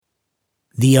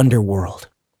The Underworld.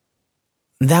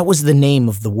 That was the name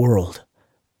of the world,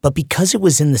 but because it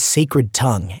was in the sacred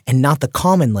tongue and not the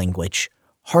common language,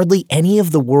 hardly any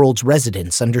of the world's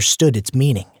residents understood its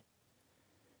meaning.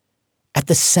 At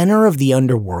the center of the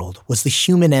Underworld was the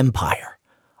human empire,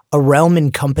 a realm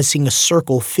encompassing a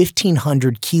circle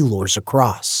 1,500 kilometers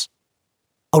across.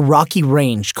 A rocky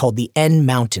range called the End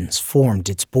Mountains formed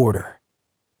its border.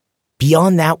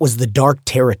 Beyond that was the Dark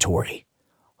Territory,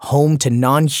 home to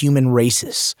non-human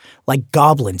races like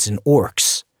goblins and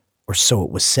orcs, or so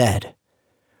it was said.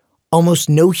 Almost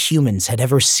no humans had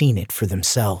ever seen it for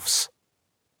themselves.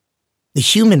 The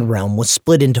human realm was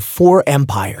split into 4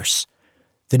 empires,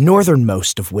 the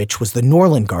northernmost of which was the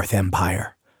Norlangarth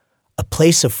Empire, a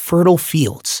place of fertile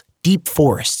fields, deep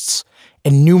forests,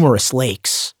 and numerous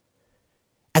lakes.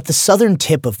 At the southern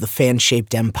tip of the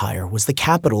fan-shaped empire was the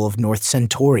capital of North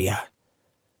Centoria.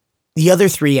 The other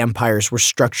 3 empires were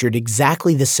structured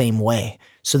exactly the same way,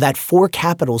 so that 4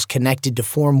 capitals connected to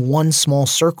form one small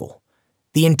circle,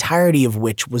 the entirety of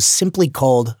which was simply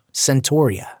called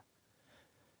Centoria.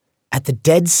 At the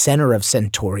dead center of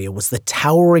Centoria was the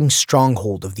towering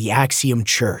stronghold of the Axiom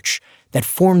Church that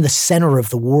formed the center of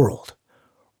the world,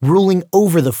 ruling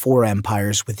over the 4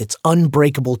 empires with its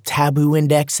unbreakable Taboo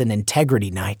Index and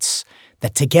Integrity Knights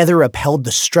that together upheld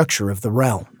the structure of the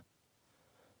realm.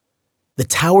 The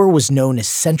tower was known as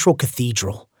Central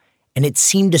Cathedral, and it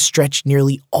seemed to stretch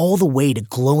nearly all the way to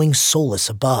glowing Solus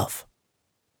above.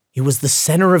 It was the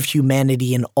center of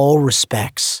humanity in all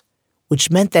respects,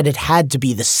 which meant that it had to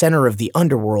be the center of the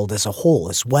underworld as a whole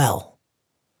as well.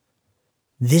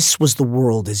 This was the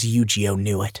world as Eugeo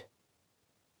knew it.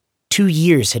 2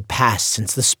 years had passed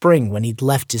since the spring when he'd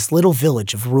left his little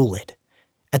village of Rulid,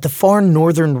 at the far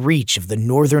northern reach of the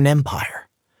Northern Empire,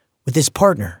 with his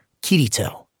partner,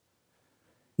 Kirito.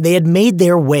 They had made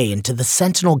their way into the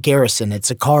Sentinel garrison at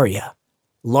Zakaria,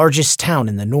 largest town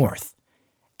in the north,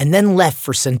 and then left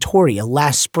for Centoria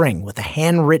last spring with a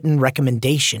handwritten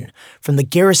recommendation from the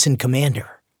garrison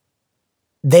commander.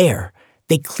 There,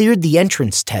 they cleared the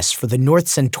entrance test for the North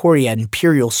Centoria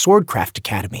Imperial Swordcraft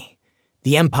Academy,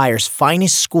 the Empire's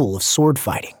finest school of sword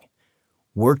fighting,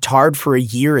 worked hard for a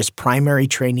year as primary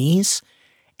trainees,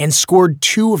 and scored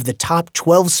 2 of the top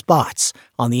 12 spots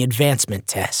on the advancement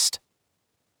test.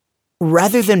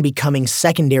 Rather than becoming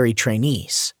secondary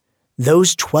trainees,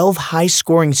 those 12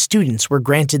 high-scoring students were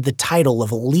granted the title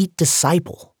of Elite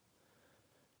Disciple.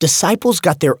 Disciples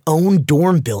got their own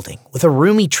dorm building with a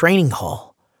roomy training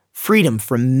hall, freedom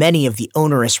from many of the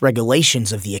onerous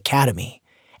regulations of the academy,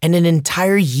 and an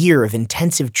entire year of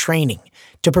intensive training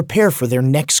to prepare for their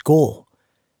next goal,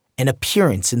 an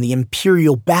appearance in the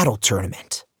Imperial Battle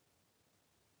Tournament.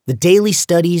 The daily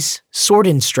studies, sword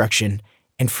instruction,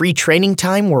 and free training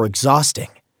time were exhausting,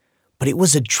 but it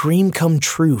was a dream come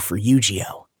true for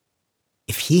Eugeo.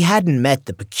 If he hadn't met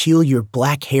the peculiar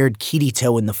black-haired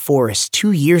Kirito in the forest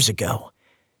 2 years ago,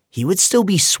 he would still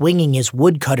be swinging his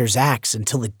woodcutter's axe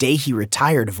until the day he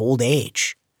retired of old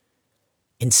age.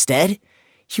 Instead,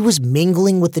 he was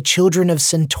mingling with the children of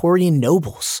Centurion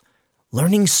nobles,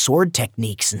 learning sword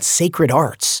techniques and sacred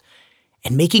arts,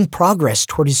 and making progress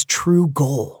toward his true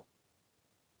goal.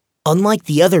 Unlike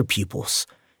the other pupils,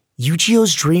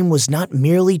 Eugeo's dream was not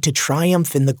merely to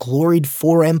triumph in the gloried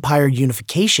 4-empire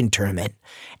unification tournament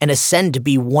and ascend to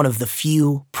be one of the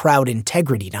few proud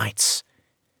Integrity Knights.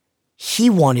 He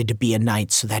wanted to be a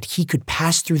knight so that he could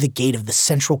pass through the gate of the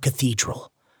Central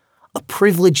Cathedral, a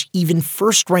privilege even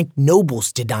first-ranked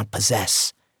nobles did not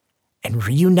possess, and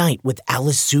reunite with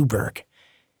Alice Zuberg,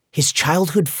 his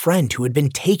childhood friend who had been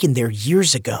taken there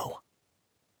years ago.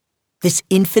 This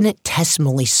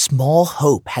infinitesimally small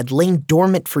hope had lain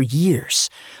dormant for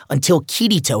years until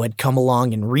Kirito had come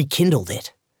along and rekindled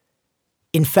it.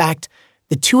 In fact,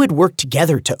 the two had worked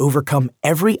together to overcome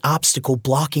every obstacle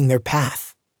blocking their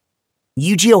path.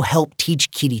 Eugeo helped teach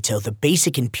Kirito the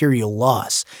basic Imperial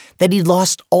laws that he'd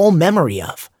lost all memory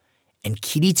of, and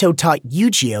Kirito taught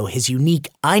Eugeo his unique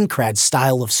Einkrad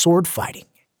style of sword fighting.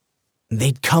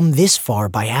 They'd come this far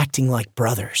by acting like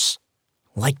brothers,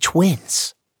 like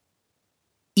twins.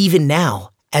 Even now,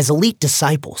 as elite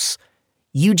disciples,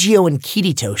 Eugeo and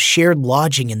Kirito shared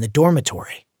lodging in the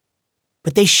dormitory,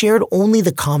 but they shared only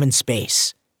the common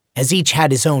space, as each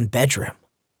had his own bedroom.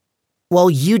 While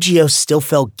Eugeo still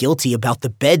felt guilty about the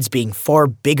beds being far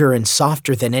bigger and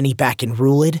softer than any back in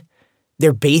Rulid,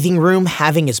 their bathing room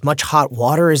having as much hot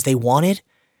water as they wanted,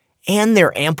 and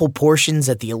their ample portions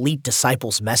at the elite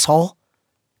disciples' mess hall,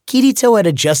 Kirito had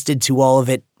adjusted to all of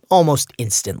it almost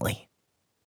instantly.